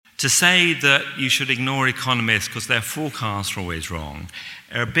To say that you should ignore economists because their forecasts are always wrong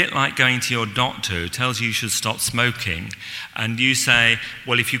are a bit like going to your doctor who tells you should stop smoking, and you say,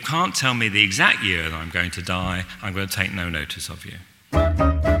 well, if you can't tell me the exact year that I'm going to die, I'm going to take no notice of you.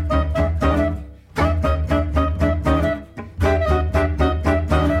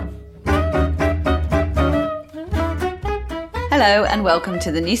 Hello and welcome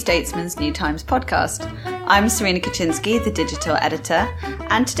to the New Statesman's NewTimes podcast. I'm Serena Kaczynski, the digital editor,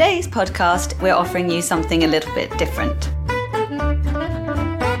 and today's podcast we're offering you something a little bit different.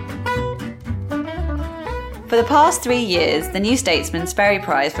 For the past 3 years, the New Statesman Sperry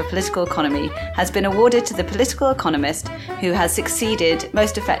Prize for Political Economy has been awarded to the political economist who has succeeded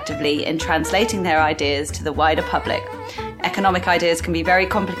most effectively in translating their ideas to the wider public. Economic ideas can be very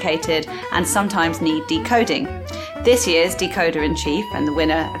complicated and sometimes need decoding. This year's Decoder-in-Chief and the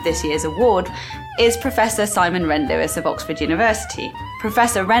winner of this year's award is Professor Simon Wren-Lewis of Oxford University.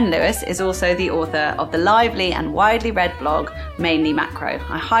 Professor Wren-Lewis is also the author of the lively and widely read blog Mainly Macro.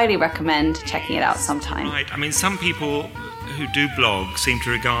 I highly recommend checking it out sometime. Right, I mean, some people who do blog seem to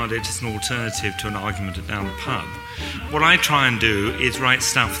regard it as an alternative to an argument down the pub. What I try and do is write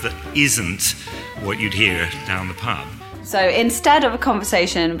stuff that isn't what you'd hear down the pub. So instead of a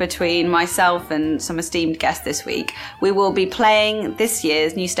conversation between myself and some esteemed guests this week, we will be playing this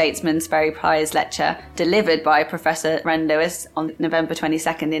year's New Statesman Sperry Prize lecture delivered by Professor Wren-Lewis on November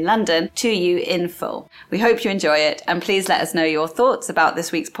 22nd in London to you in full. We hope you enjoy it, and please let us know your thoughts about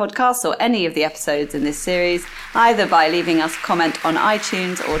this week's podcast or any of the episodes in this series, either by leaving us a comment on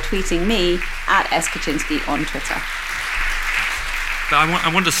iTunes or tweeting me at @skaczynski on Twitter. But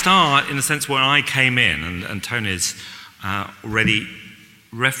I want to start in the sense where I came in, and Tony's already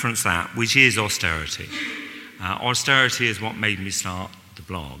referenced that, which is austerity. Austerity is what made me start the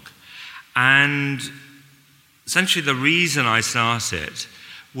blog. And essentially the reason I started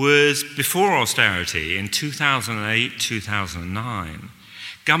was before austerity, in 2008, 2009,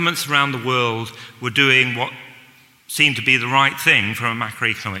 governments around the world were doing what seemed to be the right thing from a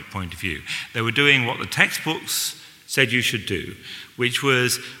macroeconomic point of view. They were doing what the textbooks said you should do, which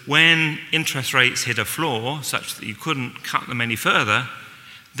was when interest rates hit a floor such that you couldn't cut them any further,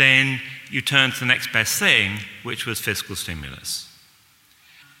 then you turned to the next best thing, which was fiscal stimulus.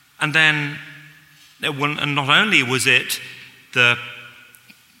 And then, and not only was it the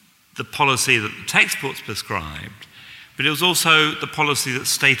policy that the textbooks prescribed, but it was also the policy that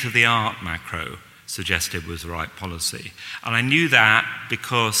state-of-the-art macro suggested was the right policy. And I knew that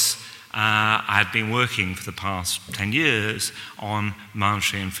because I had been working for the past 10 years on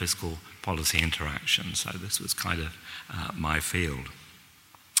monetary and fiscal policy interaction, so this was kind of my field.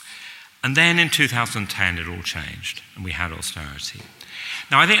 And then in 2010 it all changed, and we had austerity.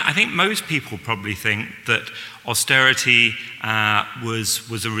 Now I think most people probably think that austerity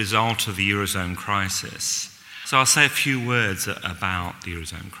was a result of the Eurozone crisis. So I'll say a few words about the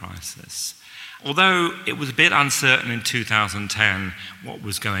Eurozone crisis. Although it was a bit uncertain in 2010 what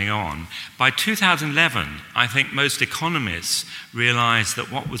was going on, by 2011, I think most economists realized that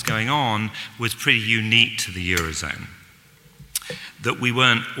what was going on was pretty unique to the Eurozone, that we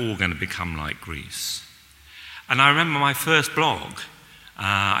weren't all going to become like Greece. And I remember my first blog,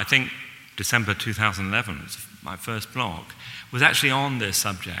 I think December 2011 was my first blog, was actually on this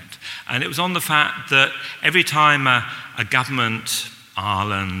subject. And it was on the fact that every time a government,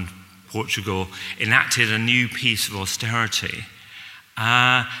 Ireland, Portugal, enacted a new piece of austerity,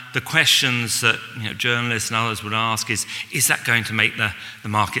 the questions that journalists and others would ask is that going to make the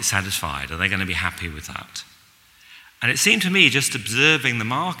market satisfied? Are they going to be happy with that? And it seemed to me, just observing the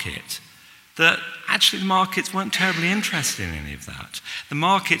market, that actually the markets weren't terribly interested in any of that. The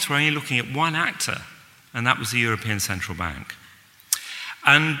markets were only looking at one actor, and that was the European Central Bank.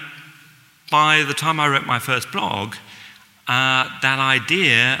 And by the time I wrote my first blog, that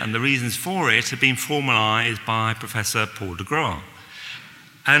idea and the reasons for it had been formalized by Professor Paul de Groot.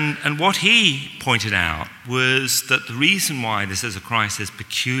 And what he pointed out was that the reason why this is a crisis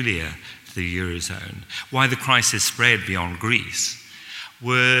peculiar to the Eurozone, why the crisis spread beyond Greece,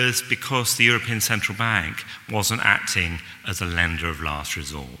 was because the European Central Bank wasn't acting as a lender of last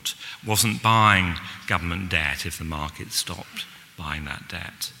resort, wasn't buying government debt if the market stopped buying that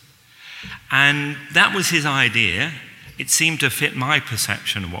debt. And that was his idea. It seemed to fit my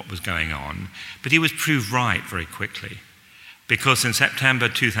perception of what was going on, but he was proved right very quickly, because in September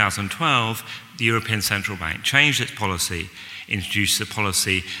 2012, the European Central Bank changed its policy, introduced a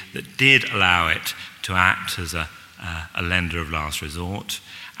policy that did allow it to act as a lender of last resort,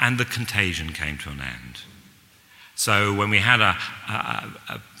 and the contagion came to an end. So when we had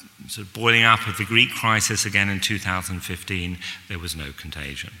sort of boiling up of the Greek crisis again in 2015, there was no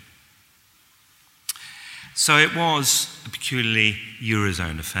contagion. So it was a peculiarly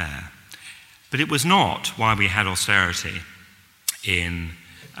Eurozone affair. But it was not why we had austerity in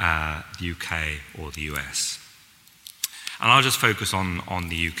the UK or the US. And I'll just focus on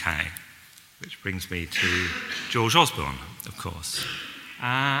the UK, which brings me to George Osborne, of course.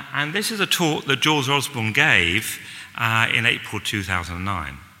 And this is a talk that George Osborne gave in April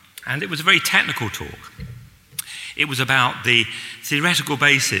 2009. And it was a very technical talk. It was about the theoretical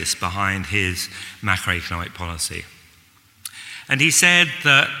basis behind his macroeconomic policy. And he said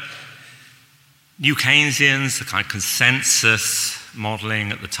that New Keynesians, the kind of consensus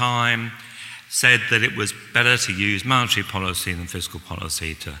modelling at the time, said that it was better to use monetary policy than fiscal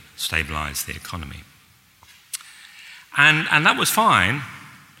policy to stabilise the economy. And that was fine.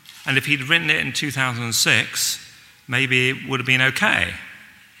 And if he'd written it in 2006, maybe it would have been okay.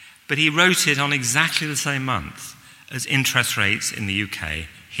 But he wrote it on exactly the same month as interest rates in the UK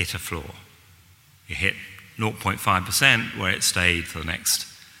hit a floor. It hit 0.5%, where it stayed for the next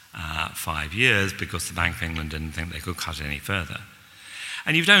 5 years because the Bank of England didn't think they could cut it any further.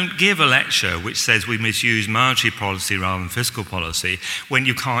 And you don't give a lecture which says we misuse monetary policy rather than fiscal policy when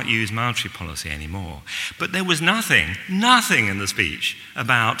you can't use monetary policy anymore. But there was nothing in the speech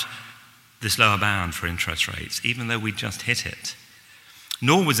about this lower bound for interest rates, even though we just hit it.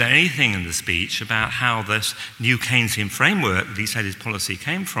 Nor was there anything in the speech about how this new Keynesian framework that he said his policy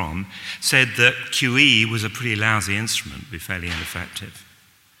came from said that QE was a pretty lousy instrument, be fairly ineffective.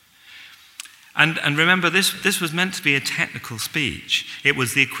 And remember, this was meant to be a technical speech. It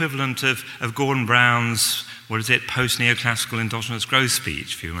was the equivalent of Gordon Brown's, post-neoclassical endogenous growth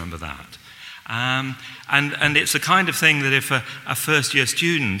speech, if you remember that. And it's the kind of thing that if a first-year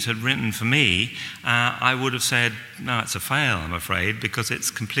student had written for me, I would have said, no, it's a fail, I'm afraid, because it's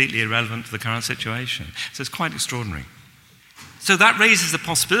completely irrelevant to the current situation. So it's quite extraordinary. So that raises the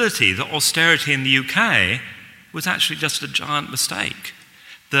possibility that austerity in the UK was actually just a giant mistake,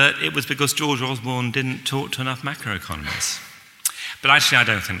 that it was because George Osborne didn't talk to enough macroeconomists. But actually, I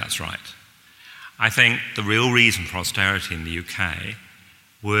don't think that's right. I think the real reason for austerity in the UK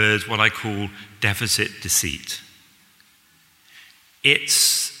was what I call deficit deceit.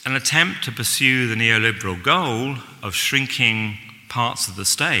 It's an attempt to pursue the neoliberal goal of shrinking parts of the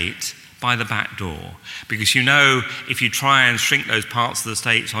state by the back door. Because you know, if you try and shrink those parts of the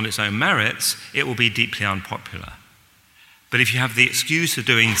state on its own merits, it will be deeply unpopular. But if you have the excuse of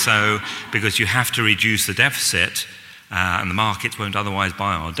doing so because you have to reduce the deficit and the markets won't otherwise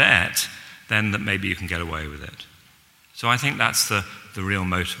buy our debt, then that maybe you can get away with it. So I think that's the real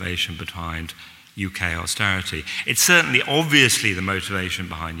motivation behind UK austerity. It's certainly obviously the motivation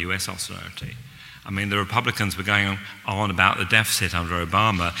behind US austerity. I mean, the Republicans were going on about the deficit under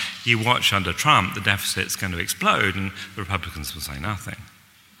Obama. You watch under Trump, the deficit's going to explode, and the Republicans will say nothing.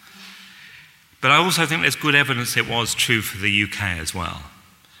 But I also think there's good evidence it was true for the UK as well.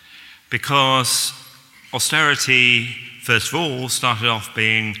 Because austerity, first of all, started off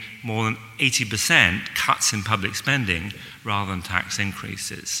being more than 80% cuts in public spending rather than tax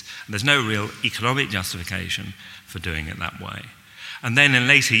increases. And there's no real economic justification for doing it that way. And then in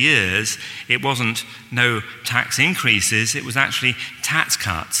later years, it wasn't no tax increases, it was actually tax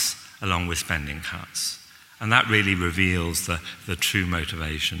cuts along with spending cuts. And that really reveals the true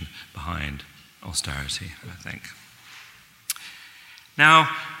motivation behind austerity, I think. Now,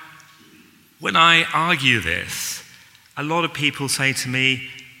 when I argue this, a lot of people say to me,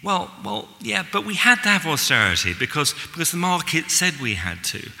 well, yeah, but we had to have austerity because the market said we had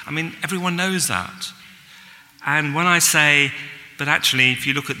to. I mean, everyone knows that. And when I say, but actually, if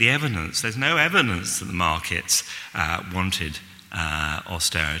you look at the evidence, there's no evidence that the markets wanted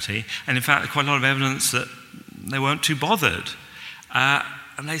austerity. And in fact, quite a lot of evidence that they weren't too bothered.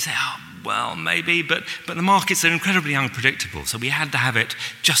 And they say, oh, well, maybe, but the markets are incredibly unpredictable, so we had to have it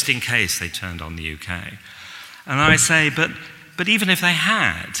just in case they turned on the UK. And I say, but even if they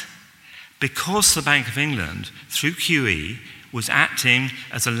had, because the Bank of England, through QE, was acting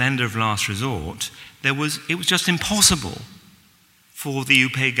as a lender of last resort, it was just impossible for the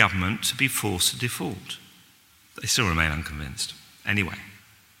UK government to be forced to default. They still remain unconvinced. Anyway,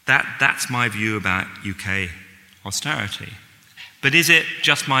 that's my view about UK austerity. But is it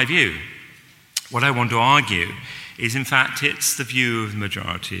just my view? What I want to argue is, in fact, it's the view of the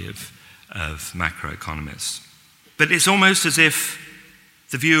majority of macroeconomists. But it's almost as if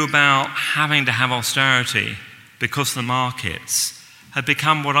the view about having to have austerity because of the markets had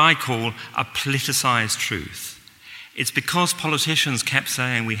become what I call a politicized truth. It's because politicians kept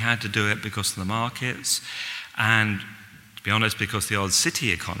saying we had to do it because of the markets, and to be honest, because the odd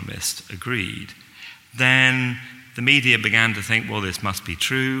city economist agreed, then the media began to think, well, this must be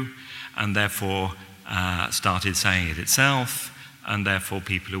true, and therefore started saying it itself, and therefore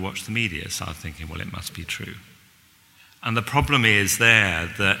people who watch the media started thinking, well, it must be true. And the problem is there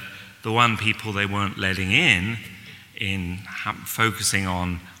that the one people they weren't letting in focusing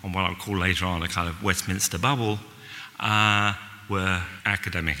on what I'll call later on a kind of Westminster bubble, were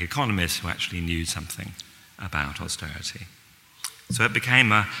academic economists who actually knew something about austerity. So it became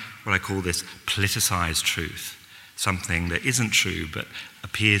what I call this politicized truth, something that isn't true but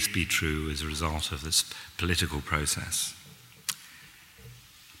appears to be true as a result of this political process.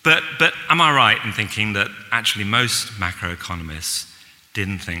 But am I right in thinking that actually most macroeconomists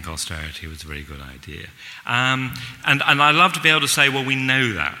didn't think austerity was a very good idea? And I'd love to be able to say, well, we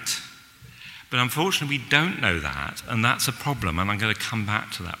know that. But unfortunately, we don't know that, and that's a problem, and I'm going to come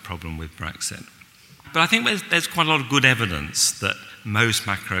back to that problem with Brexit. But I think there's quite a lot of good evidence that most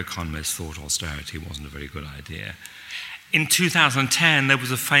macroeconomists thought austerity wasn't a very good idea. In 2010, there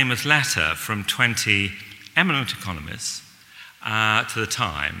was a famous letter from 20 eminent economists to the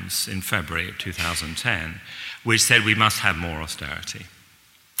Times in February of 2010, which said we must have more austerity.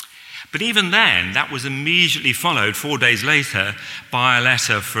 But even then, that was immediately followed 4 days later by a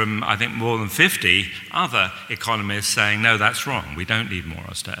letter from, I think, more than 50 other economists saying, no, that's wrong, we don't need more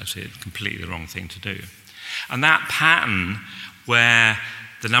austerity, it's completely the wrong thing to do. And that pattern where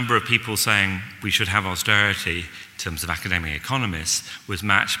the number of people saying we should have austerity in terms of academic economists was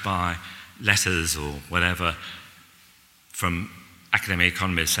matched by letters or whatever from academic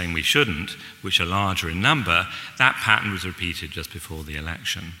economists saying we shouldn't, which are larger in number, that pattern was repeated just before the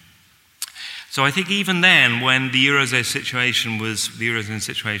election. So I think even then, when the Eurozone situation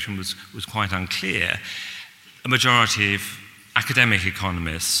was quite unclear, a majority of academic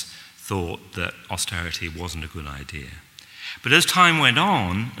economists thought that austerity wasn't a good idea. But as time went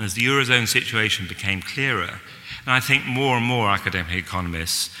on, as the Eurozone situation became clearer, and I think more and more academic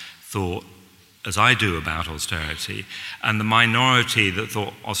economists thought, as I do, about austerity, and the minority that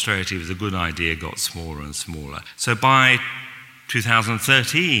thought austerity was a good idea got smaller and smaller. So by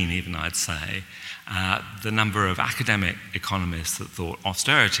 2013, even I'd say, the number of academic economists that thought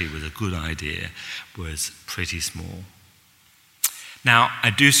austerity was a good idea was pretty small. Now, I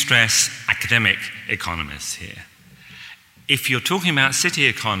do stress academic economists here. If you're talking about city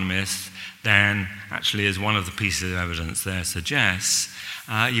economists, then actually, as one of the pieces of evidence there suggests,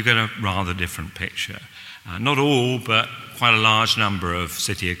 you get a rather different picture. Not all, but quite a large number of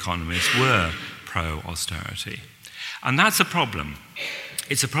city economists were pro-austerity. And that's a problem.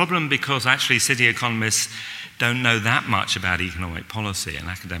 It's a problem because actually city economists don't know that much about economic policy, and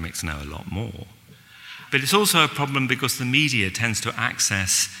academics know a lot more. But it's also a problem because the media tends to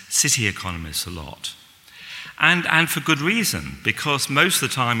access city economists a lot. And for good reason, because most of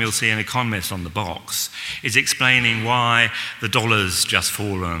the time you'll see an economist on the box is explaining why the dollar's just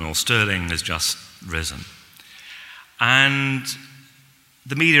fallen or sterling has just risen. And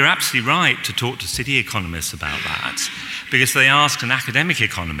the media are absolutely right to talk to city economists about that, because they ask an academic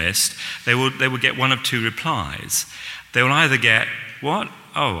economist, they will get one of two replies. They will either get, what?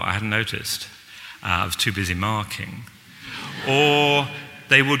 Oh, I hadn't noticed. I was too busy marking. Or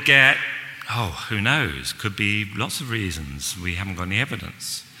they would get, oh, who knows? Could be lots of reasons. We haven't got any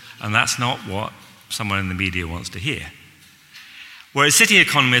evidence. And that's not what someone in the media wants to hear. Whereas city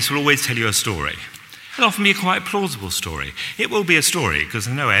economists will always tell you a story. It'll often be a quite plausible story. It will be a story because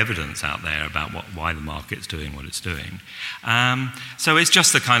there's no evidence out there about why the market's doing what it's doing. So it's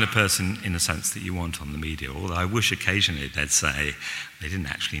just the kind of person, in a sense, that you want on the media, although I wish occasionally they'd say they didn't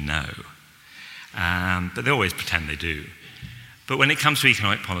actually know. But they always pretend they do. But when it comes to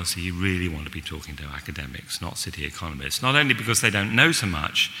economic policy, you really want to be talking to academics, not city economists, not only because they don't know so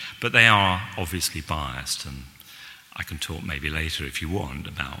much, but they are obviously biased. And I can talk maybe later, if you want,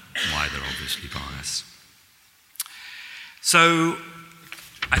 about why they're obviously biased. So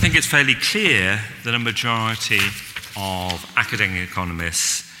I think it's fairly clear that a majority of academic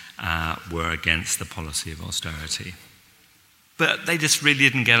economists were against the policy of austerity. But they just really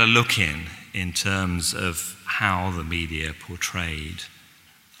didn't get a look in terms of how the media portrayed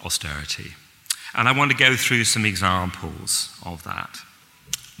austerity. And I want to go through some examples of that.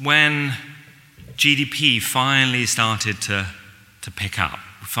 When GDP finally started to pick up,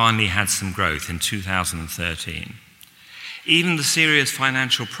 we finally had some growth in 2013, even the serious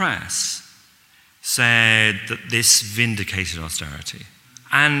financial press said that this vindicated austerity.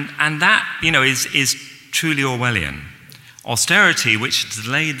 And that, is truly Orwellian. Austerity, which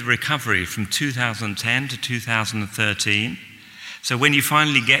delayed the recovery from 2010 to 2013, So when you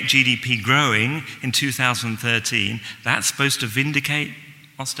finally get GDP growing in 2013, that's supposed to vindicate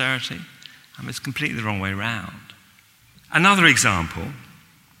austerity? I mean, it's completely the wrong way around. Another example,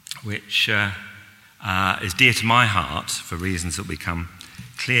 which is dear to my heart for reasons that become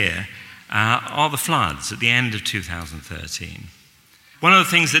clear, are the floods at the end of 2013. One of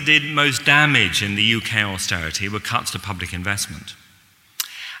the things that did most damage in the UK austerity were cuts to public investment.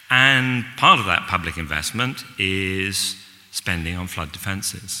 And part of that public investment is spending on flood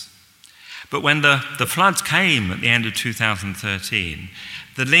defences. But when the floods came at the end of 2013,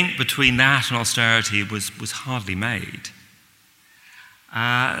 the link between that and austerity was hardly made.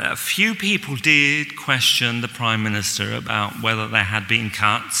 A few people did question the Prime Minister about whether there had been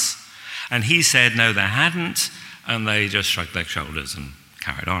cuts, and he said no, there hadn't, and they just shrugged their shoulders and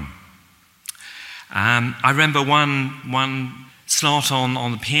carried on. I remember one slot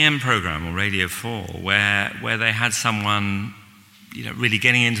on the PM programme on Radio 4 where they had someone really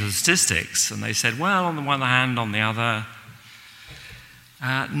getting into the statistics, and they said, well, on the one hand, on the other.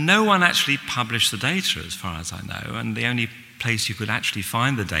 No one actually published the data as far as I know, and the only place you could actually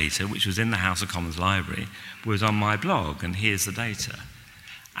find the data, which was in the House of Commons library, was on my blog, and here's the data.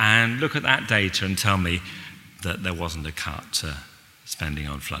 And look at that data and tell me that there wasn't a cut to spending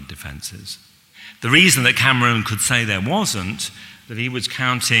on flood defences. The reason that Cameron could say there wasn't, that he was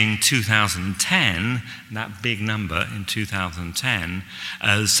counting 2010, that big number in 2010,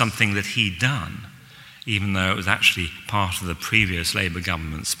 as something that he'd done, even though it was actually part of the previous Labour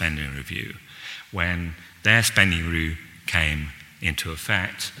government spending review. When their spending review came into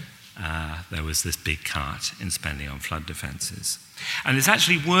effect, there was this big cut in spending on flood defences. And it's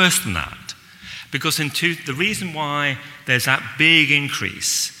actually worse than that, because the reason why there's that big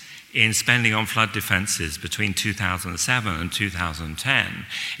increase in spending on flood defences between 2007 and 2010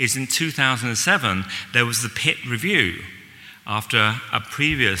 is in 2007 there was the Pitt Review after a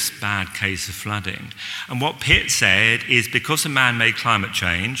previous bad case of flooding. And what Pitt said is, because of man-made climate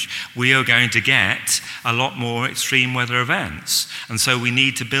change, we are going to get a lot more extreme weather events. And so we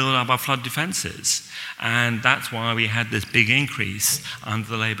need to build up our flood defences. And that's why we had this big increase under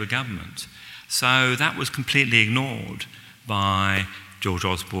the Labour government. So that was completely ignored by George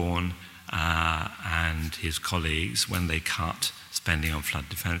Osborne and his colleagues when they cut spending on flood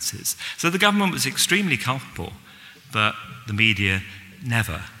defences. So the government was extremely culpable, but the media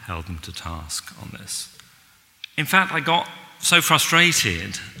never held them to task on this. In fact, I got so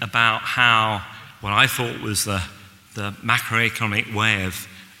frustrated about how what I thought was the macroeconomic way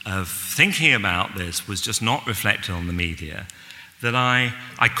of thinking about this was just not reflected on the media, that I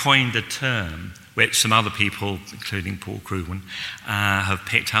coined a term which some other people, including Paul Krugman, have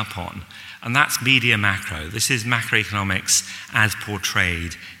picked up on, and that's media macro. This is macroeconomics as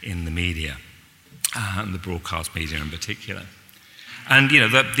portrayed in the media, and the broadcast media in particular. And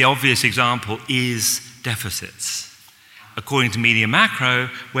the obvious example is deficits. According to media macro,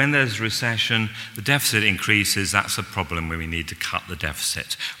 when there's a recession, the deficit increases. That's a problem where we need to cut the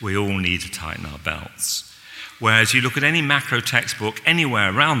deficit. We all need to tighten our belts. Whereas you look at any macro textbook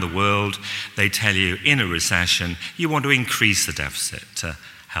anywhere around the world, they tell you in a recession, you want to increase the deficit to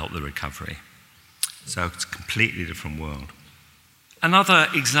help the recovery. So it's a completely different world. Another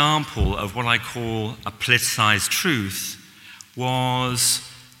example of what I call a politicized truth was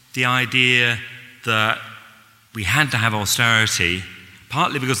the idea that we had to have austerity,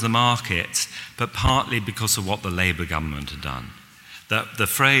 partly because of the market, but partly because of what the Labour government had done. The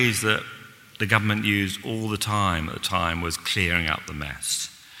phrase that the government used all the time at the time was clearing up the mess.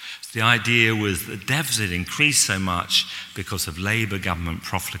 So the idea was the deficit increased so much because of Labour government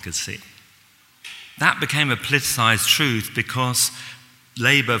profligacy. That became a politicised truth because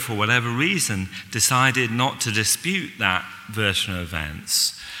Labour, for whatever reason, decided not to dispute that version of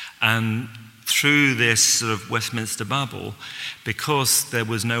events. And through this sort of Westminster bubble, because there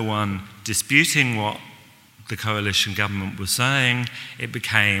was no one disputing what the coalition government was saying, it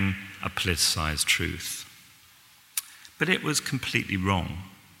became a politicised truth. But it was completely wrong.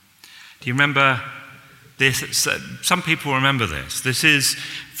 Do you remember this? Some people remember this. This is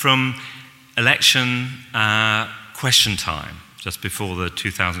from election question time, just before the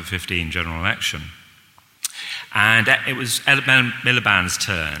 2015 general election. And it was Ed Miliband's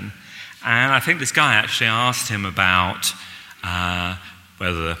turn. And I think this guy actually asked him about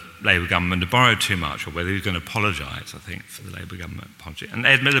whether the Labour government had borrowed too much or whether he was going to apologise, I think, for the Labour government apology. And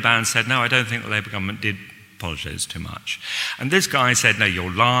Ed Miliband said, no, I don't think the Labour government did apologise too much. And this guy said, no,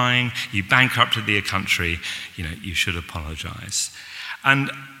 you're lying, you bankrupted the country, you should apologise.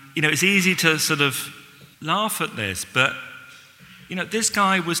 And, it's easy to sort of laugh at this, but, this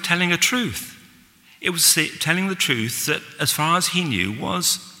guy was telling a truth. It was telling the truth that, as far as he knew,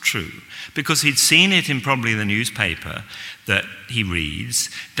 was true, because he'd seen it in probably the newspaper that he reads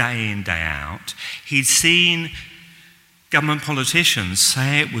day in, day out. He'd seen government politicians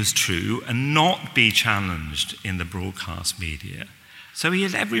say it was true and not be challenged in the broadcast media. So he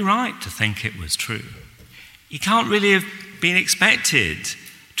had every right to think it was true. He can't really have been expected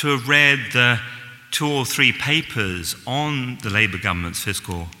to have read the 2 or 3 papers on the Labour government's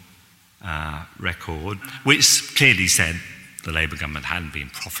fiscal record, which clearly said the Labour government hadn't been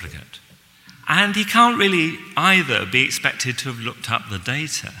profligate. And he can't really either be expected to have looked up the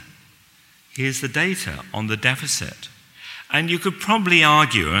data. Here's the data on the deficit. And you could probably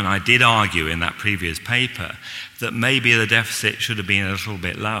argue, and I did argue in that previous paper, that maybe the deficit should have been a little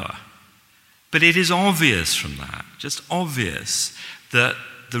bit lower. But it is obvious from that, just obvious, that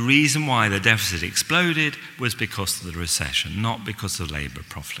the reason why the deficit exploded was because of the recession, not because of Labour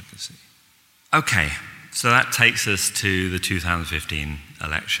profligacy. Okay, so that takes us to the 2015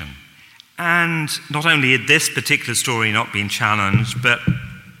 election. And not only had this particular story not been challenged, but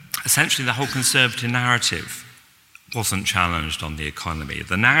essentially the whole Conservative narrative wasn't challenged on the economy.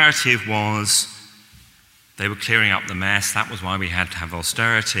 The narrative was they were clearing up the mess, that was why we had to have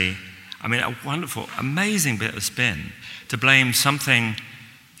austerity. I mean, a wonderful, amazing bit of spin to blame something,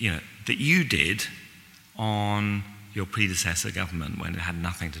 that you did on your predecessor government when it had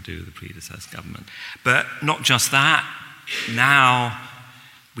nothing to do with the predecessor government. But not just that, now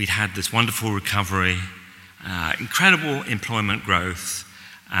we'd had this wonderful recovery, incredible employment growth,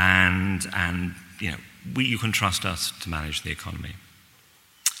 and you can trust us to manage the economy.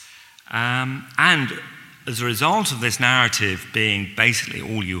 And as a result of this narrative being basically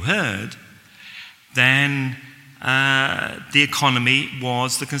all you heard, then the economy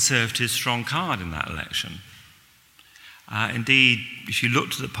was the Conservatives' strong card in that election. Indeed, if you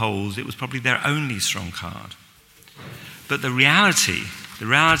looked at the polls, it was probably their only strong card. But the reality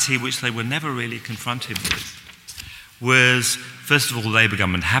which they were never really confronted with, was, first of all, the Labour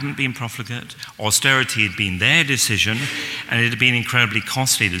government hadn't been profligate, austerity had been their decision, and it had been an incredibly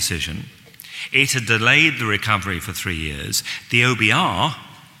costly decision. It had delayed the recovery for 3 years. The OBR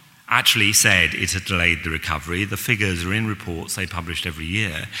actually said it had delayed the recovery. The figures are in reports they published every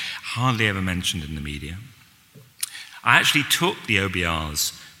year, hardly ever mentioned in the media. I actually took the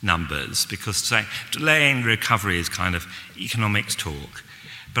OBR's numbers because delaying the recovery is kind of economics talk.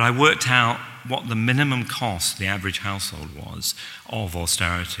 But I worked out what the minimum cost the average household was of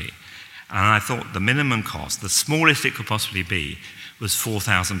austerity. And I thought the minimum cost, the smallest it could possibly be, was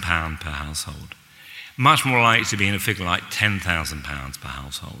 £4,000 per household. Much more likely to be in a figure like £10,000 per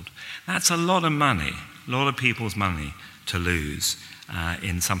household. That's a lot of money, a lot of people's money to lose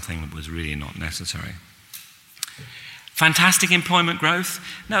in something that was really not necessary. Fantastic employment growth?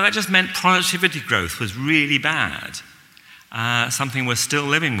 No, that just meant productivity growth was really bad. Something we're still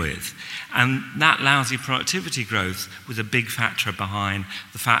living with. And that lousy productivity growth was a big factor behind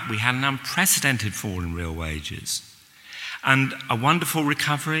the fact we had an unprecedented fall in real wages. And a wonderful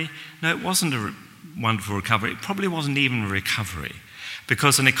recovery? No, it wasn't a wonderful recovery. It probably wasn't even a recovery,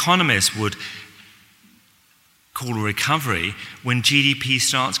 because an economist would call a recovery when GDP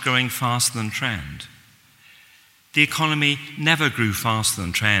starts growing faster than trend. The economy never grew faster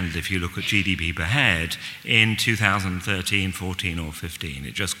than trend if you look at GDP per head in 2013, 14 or 15.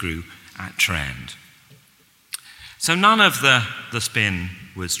 It just grew at trend. So none of the spin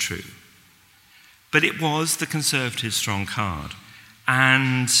was true. But it was the Conservative strong card.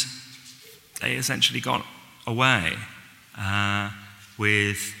 And they essentially got away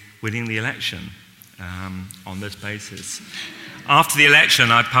with winning the election on this basis. After the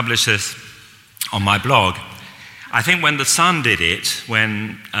election, I published this on my blog. I think when The Sun did it,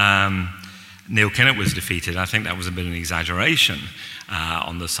 when Neil Kinnock was defeated, I think that was a bit of an exaggeration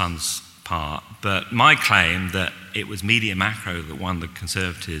on The Sun's part. But my claim that it was Media Macro that won the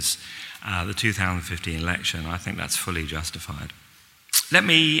Conservatives the 2015 election, I think that's fully justified. Let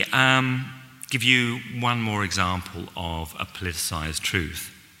me give you one more example of a politicised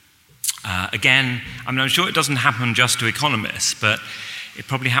truth. Again, I'm sure it doesn't happen just to economists, but it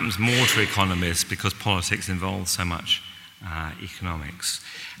probably happens more to economists because politics involves so much economics.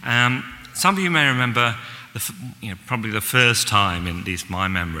 Some of you may remember probably the first time, in at least my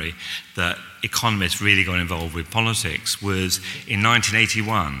memory, that economists really got involved with politics was in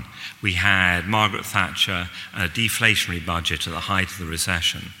 1981. We had Margaret Thatcher and a deflationary budget at the height of the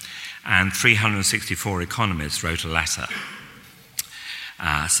recession, and 364 economists wrote a letter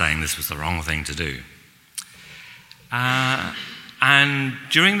saying this was the wrong thing to do. And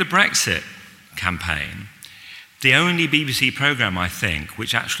during the Brexit campaign, The only BBC programme, I think,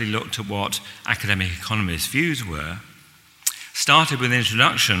 which actually looked at what academic economists' views were, started with an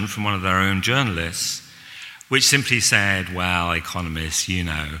introduction from one of their own journalists, which simply said, well, economists,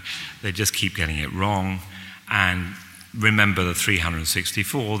 they just keep getting it wrong, and remember the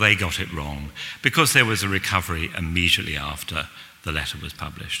 364, they got it wrong, because there was a recovery immediately after the letter was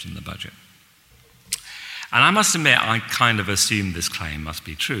published in the budget. And I must admit, I kind of assumed this claim must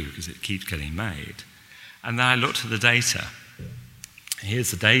be true, because it keeps getting made. And then I looked at the data.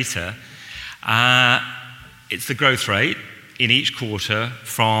 Here's the data. It's the growth rate in each quarter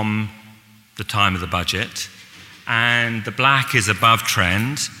from the time of the budget. And the black is above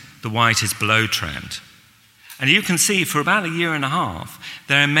trend, the white is below trend. And you can see for about a year and a half,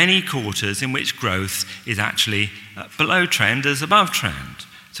 there are many quarters in which growth is actually below trend as above trend.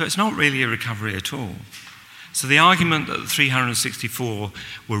 So it's not really a recovery at all. So the argument that the 364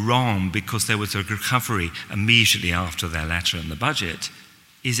 were wrong because there was a recovery immediately after their letter and the budget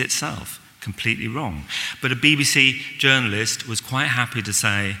is itself completely wrong. But a BBC journalist was quite happy to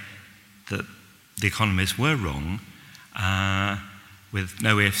say that the economists were wrong with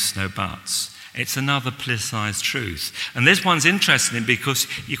no ifs, no buts. It's another politicised truth. And this one's interesting because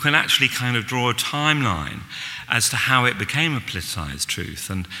you can actually kind of draw a timeline as to how it became a politicised truth.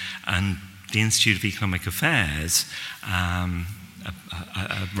 And the Institute of Economic Affairs, a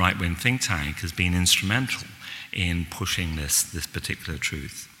right-wing think tank, has been instrumental in pushing this particular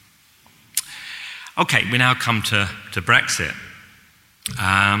truth. Okay, we now come to Brexit.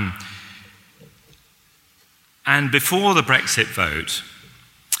 And before the Brexit vote,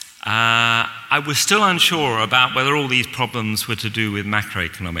 I was still unsure about whether all these problems were to do with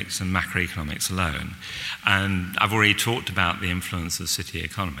macroeconomics and macroeconomics alone. And I've already talked about the influence of city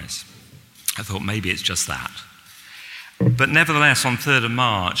economists. I thought maybe it's just that. But nevertheless, on 3rd of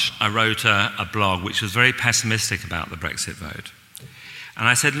March, I wrote a blog which was very pessimistic about the Brexit vote. And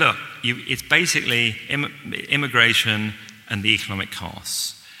I said, look, it's basically immigration and the economic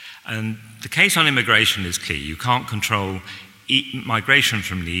costs. And the case on immigration is clear. You can't control migration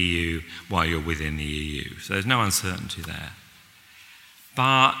from the EU while you're within the EU. So there's no uncertainty there.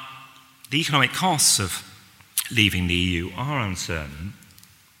 But the economic costs of leaving the EU are uncertain.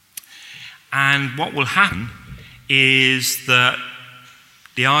 And what will happen is that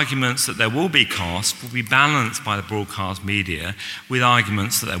the arguments that there will be costs will be balanced by the broadcast media with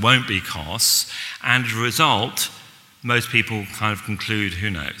arguments that there won't be costs. And as a result, most people kind of conclude, who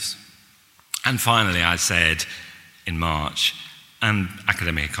knows? And finally, I said in March, and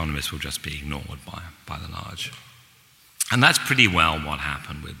academic economists will just be ignored by the large. And that's pretty well what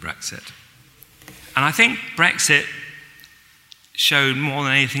happened with Brexit. And I think Brexit showed more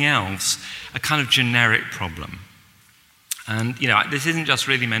than anything else a kind of generic problem. And, this isn't just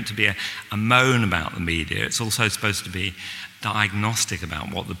really meant to be a moan about the media, it's also supposed to be diagnostic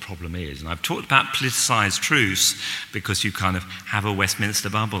about what the problem is. And I've talked about politicised truths because you kind of have a Westminster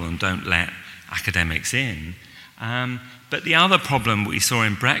bubble and don't let academics in. But the other problem we saw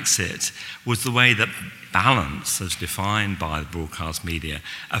in Brexit was the way that balance, as defined by the broadcast media,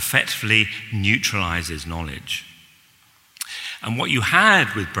 effectively neutralises knowledge. And what you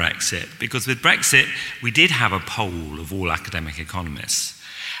had with Brexit, because with Brexit we did have a poll of all academic economists,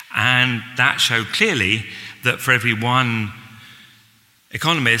 and that showed clearly that for every one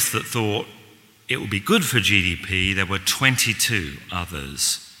economist that thought it would be good for GDP, there were 22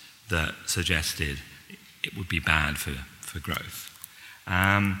 others that suggested it would be bad for growth.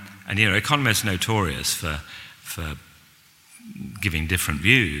 And economists are notorious for giving different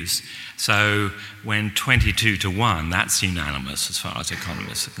views. So when 22 to 1, that's unanimous as far as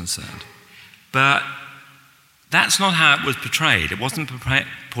economists are concerned. But that's not how it was portrayed. It wasn't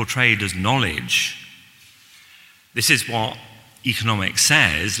portrayed as knowledge. This is what economics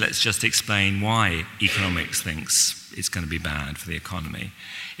says. Let's just explain why economics thinks it's going to be bad for the economy.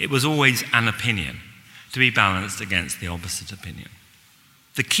 It was always an opinion to be balanced against the opposite opinion.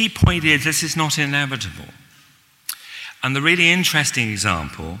 The key point is this is not inevitable. And the really interesting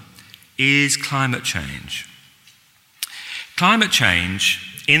example is climate change. Climate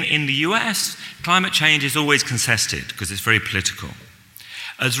change, in the US, climate change is always contested because it's very political.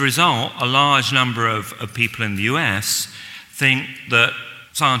 As a result, a large number of people in the US think that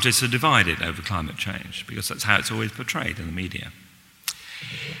scientists are divided over climate change because that's how it's always portrayed in the media.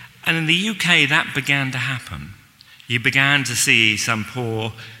 And in the UK, that began to happen. You began to see some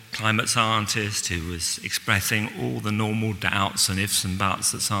poor climate scientist who was expressing all the normal doubts and ifs and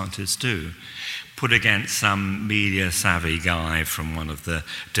buts that scientists do, put against some media-savvy guy from one of the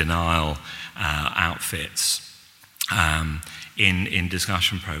denial outfits in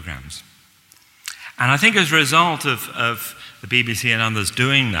discussion programs. And I think as a result of the BBC and others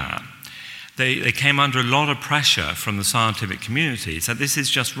doing that, they came under a lot of pressure from the scientific community. So this is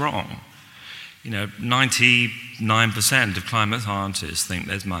just wrong. 99% of climate scientists think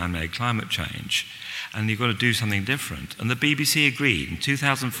there's man-made climate change, and you've got to do something different. And the BBC agreed. In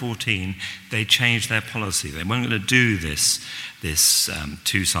 2014, they changed their policy. They weren't going to do this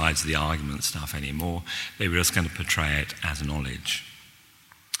two sides of the argument stuff anymore. They were just going to portray it as knowledge.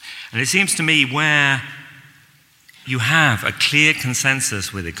 And it seems to me where you have a clear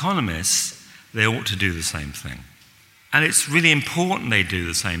consensus with economists, they ought to do the same thing. And it's really important they do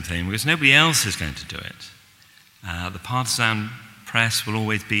the same thing because nobody else is going to do it. The partisan press will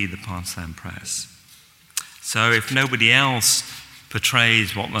always be the partisan press. So if nobody else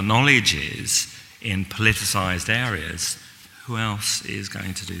portrays what the knowledge is in politicized areas, who else is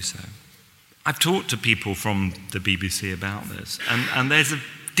going to do so? I've talked to people from the BBC about this, and there's a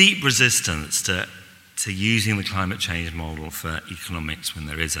deep resistance to using the climate change model for economics when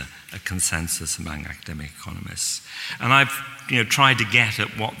there is a consensus among academic economists. And I've tried to get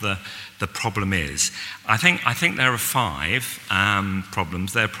at what the problem is. I think there are 5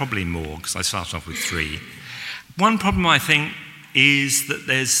 problems. There are probably more because I started off with 3. One problem, I think, is that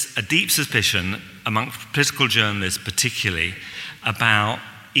there's a deep suspicion among political journalists particularly about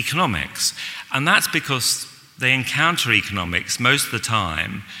economics. And that's because they encounter economics most of the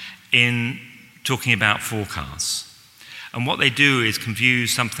time in talking about forecasts. And what they do is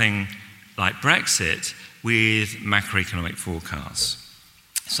confuse something like Brexit with macroeconomic forecasts.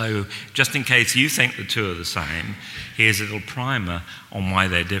 So just in case you think the two are the same, here's a little primer on why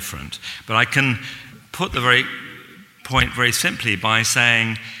they're different. But I can put the point very simply by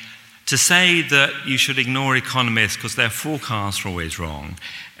saying, to say that you should ignore economists because their forecasts are always wrong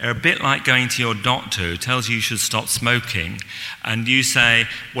are a bit like going to your doctor who tells you should stop smoking, and you say,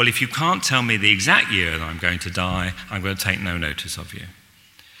 well, if you can't tell me the exact year that I'm going to die, I'm going to take no notice of you.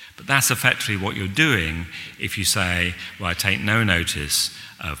 But that's effectively what you're doing if you say, well, I take no notice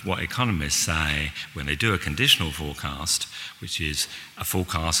of what economists say when they do a conditional forecast, which is a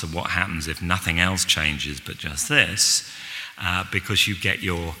forecast of what happens if nothing else changes but just this, because you get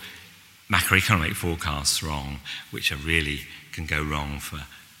your macroeconomic forecasts wrong, which really can go wrong for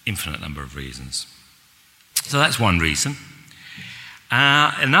infinite number of reasons. So that's one reason.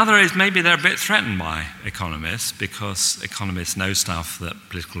 Another is maybe they're a bit threatened by economists because economists know stuff that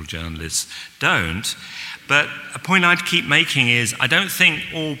political journalists don't. But a point I'd keep making is I don't think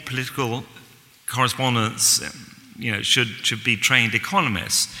all political correspondents should be trained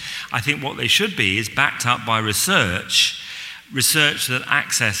economists. I think what they should be is backed up by research that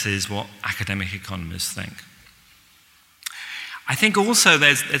accesses what academic economists think. I think also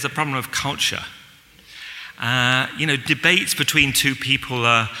there's a problem of culture. Debates between two people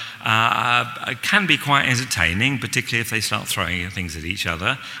can be quite entertaining, particularly if they start throwing things at each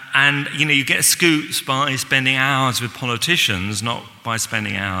other. And, you get scoops by spending hours with politicians, not by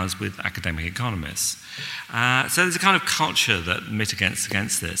spending hours with academic economists. So there's a kind of culture that mitigates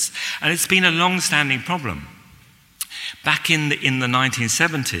against this. And it's been a long-standing problem. Back in the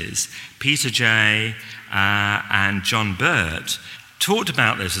 1970s, Peter Jay and John Burt talked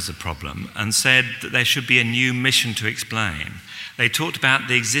about this as a problem and said that there should be a new mission to explain. They talked about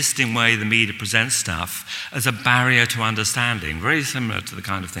the existing way the media presents stuff as a barrier to understanding, very similar to the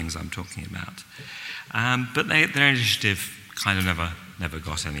kind of things I'm talking about. But their initiative kind of never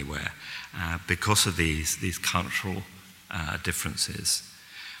got anywhere because of these cultural differences.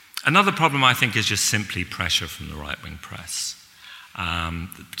 Another problem, I think, is just simply pressure from the right-wing press,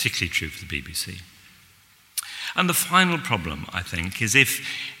 particularly true for the BBC. And the final problem, I think, is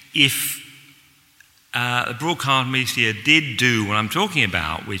if the broadcast media did do what I'm talking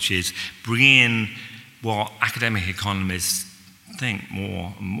about, which is bring in what academic economists think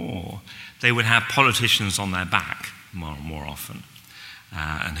more and more, they would have politicians on their back more and more often.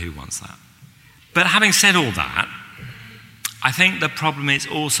 And who wants that? But having said all that, I think the problem is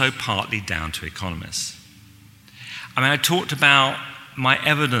also partly down to economists. I talked about my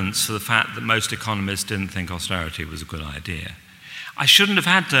evidence for the fact that most economists didn't think austerity was a good idea. I shouldn't have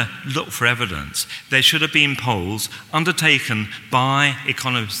had to look for evidence. There should have been polls undertaken by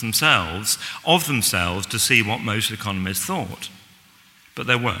economists themselves, of themselves, to see what most economists thought. But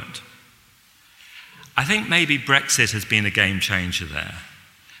there weren't. I think maybe Brexit has been a game changer there,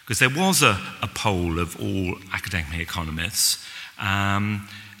 because there was a poll of all academic economists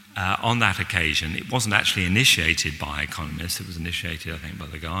on that occasion. It wasn't actually initiated by economists, it was initiated, I think, by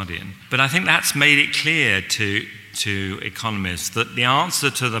The Guardian. But I think that's made it clear to economists that the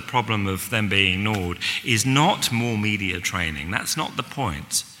answer to the problem of them being ignored is not more media training. That's not the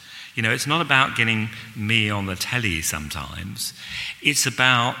point. It's not about getting me on the telly sometimes. It's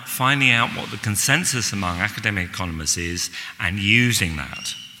about finding out what the consensus among academic economists is and using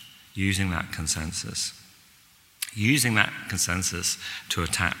that consensus. Using that consensus to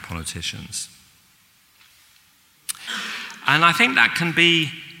attack politicians. And I think that can be,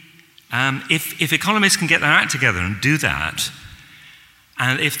 if economists can get their act together and do that,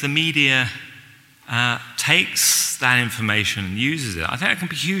 and if the media takes that information and uses it, I think it can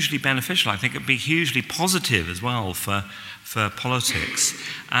be hugely beneficial. I think it can be hugely positive as well for politics.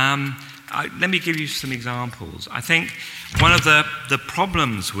 Let me give you some examples. I think one of the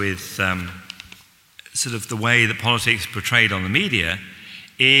problems with sort of the way that politics is portrayed on the media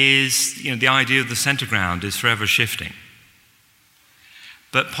is, the idea of the centre ground is forever shifting.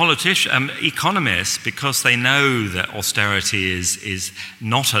 But economists, because they know that austerity is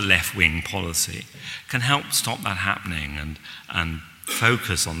not a left-wing policy, can help stop that happening and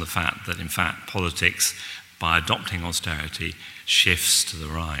focus on the fact that, in fact, politics, by adopting austerity, shifts to the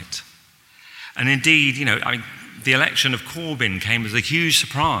right. And indeed, the election of Corbyn came as a huge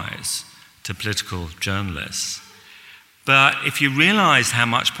surprise to political journalists. But if you realised how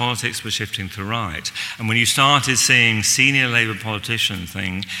much politics was shifting to the right, and when you started seeing senior Labour politicians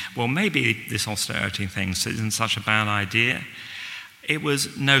think, well, maybe this austerity thing isn't such a bad idea, it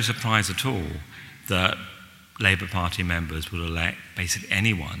was no surprise at all that Labour Party members would elect basically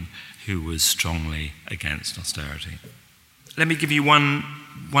anyone who was strongly against austerity. Let me give you one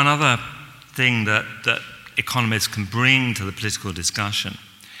other thing that economists can bring to the political discussion.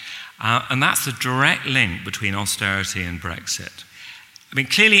 And that's the direct link between austerity and Brexit.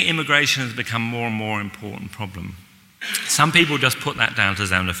 Clearly immigration has become more and more important problem. Some people just put that down to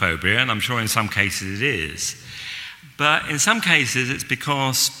xenophobia, and I'm sure in some cases it is. But in some cases it's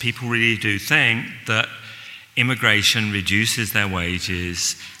because people really do think that immigration reduces their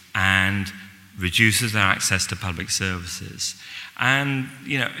wages and reduces their access to public services. And,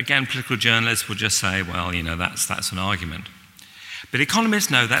 again, political journalists will just say, well, that's an argument. But economists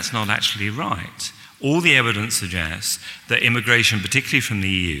know that's not actually right. All the evidence suggests that immigration, particularly from the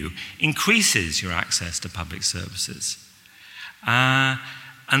EU, increases your access to public services.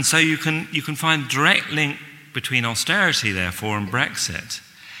 And so you can find a direct link between austerity, therefore, and Brexit.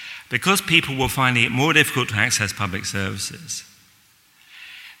 Because people were finding it more difficult to access public services,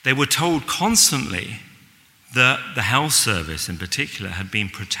 they were told constantly that the health service, in particular, had been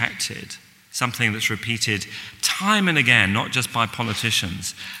protected. Something that's repeated time and again, not just by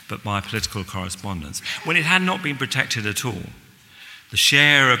politicians, but by political correspondents, when it had not been protected at all. The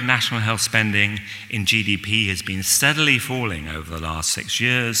share of national health spending in GDP has been steadily falling over the last 6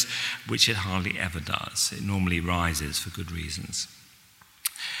 years, which it hardly ever does. It normally rises for good reasons.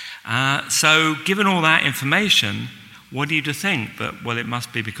 So given all that information, what do you think? Well, it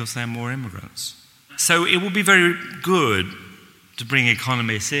must be because there are more immigrants. So it will be very good to bring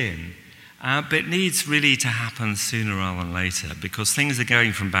economists in, but it needs really to happen sooner rather than later, because things are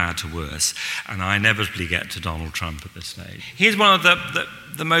going from bad to worse, and I inevitably get to Donald Trump at this stage. Here's one of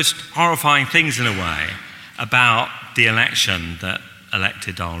the most horrifying things, in a way, about the election that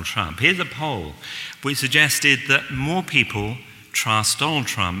elected Donald Trump. Here's a poll which suggested that more people trust Donald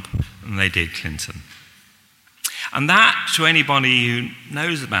Trump than they did Clinton. And that, to anybody who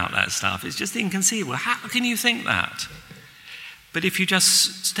knows about that stuff, is just inconceivable. How can you think that? But if you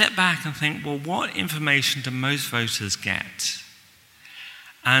just step back and think, well, what information do most voters get?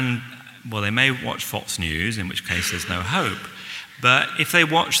 And, well, they may watch Fox News, in which case there's no hope. But if they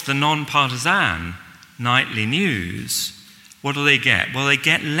watch the non-partisan nightly news, what do they get? Well, they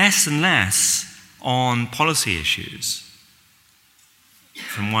get less and less on policy issues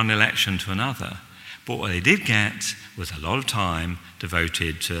from one election to another. But what they did get was a lot of time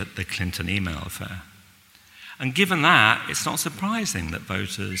devoted to the Clinton email affair. And given that, it's not surprising that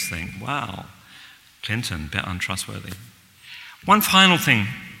voters think, wow, Clinton, a bit untrustworthy. One final thing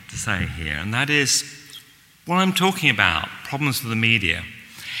to say here, and that is, what I'm talking about, problems with the media,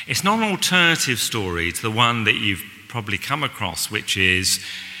 it's not an alternative story to the one that you've probably come across, which is,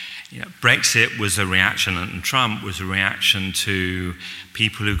 Brexit was a reaction, and Trump was a reaction to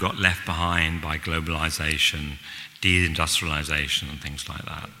people who got left behind by globalization, deindustrialization, and things like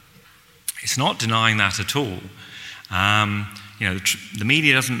that. It's not denying that at all. The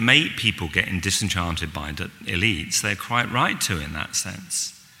media doesn't make people getting disenchanted by the elites. They're quite right to in that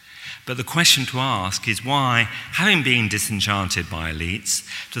sense. But the question to ask is why, having been disenchanted by elites,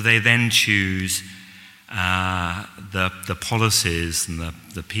 do they then choose the policies and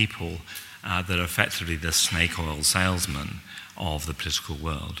the people that are effectively the snake oil salesmen of the political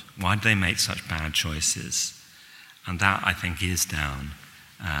world? Why do they make such bad choices? And that, I think, is down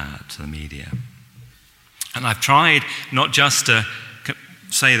to the media. And I've tried not just to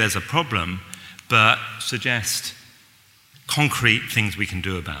say there's a problem, but suggest concrete things we can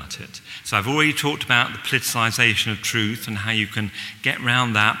do about it. So I've already talked about the politicization of truth and how you can get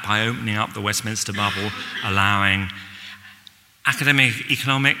around that by opening up the Westminster bubble, allowing academic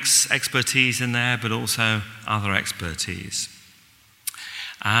economics expertise in there, but also other expertise.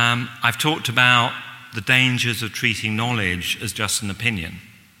 I've talked about the dangers of treating knowledge as just an opinion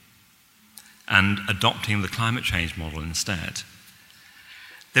and adopting the climate change model instead.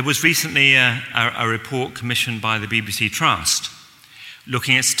 There was recently a report commissioned by the BBC Trust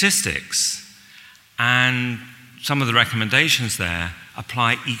looking at statistics, and some of the recommendations there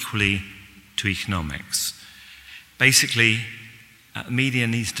apply equally to economics. Basically, media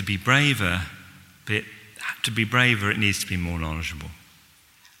needs to be braver, but to be braver, it needs to be more knowledgeable.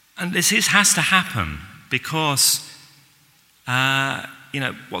 And this has to happen because,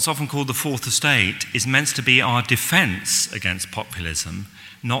 what's often called the fourth estate is meant to be our defense against populism,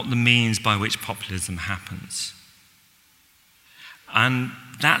 not the means by which populism happens. And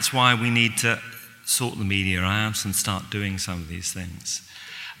that's why we need to sort the media out and start doing some of these things.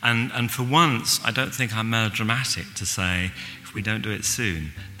 And for once, I don't think I'm melodramatic to say, if we don't do it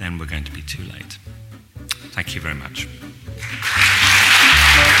soon, then we're going to be too late. Thank you very much.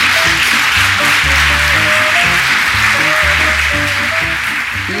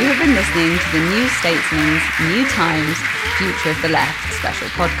 You have been listening to the New Statesman's NewTimes Future of the Left special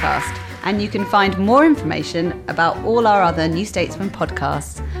podcast, and you can find more information about all our other New Statesman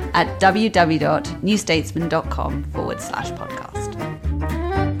podcasts at www.newstatesman.com/podcast.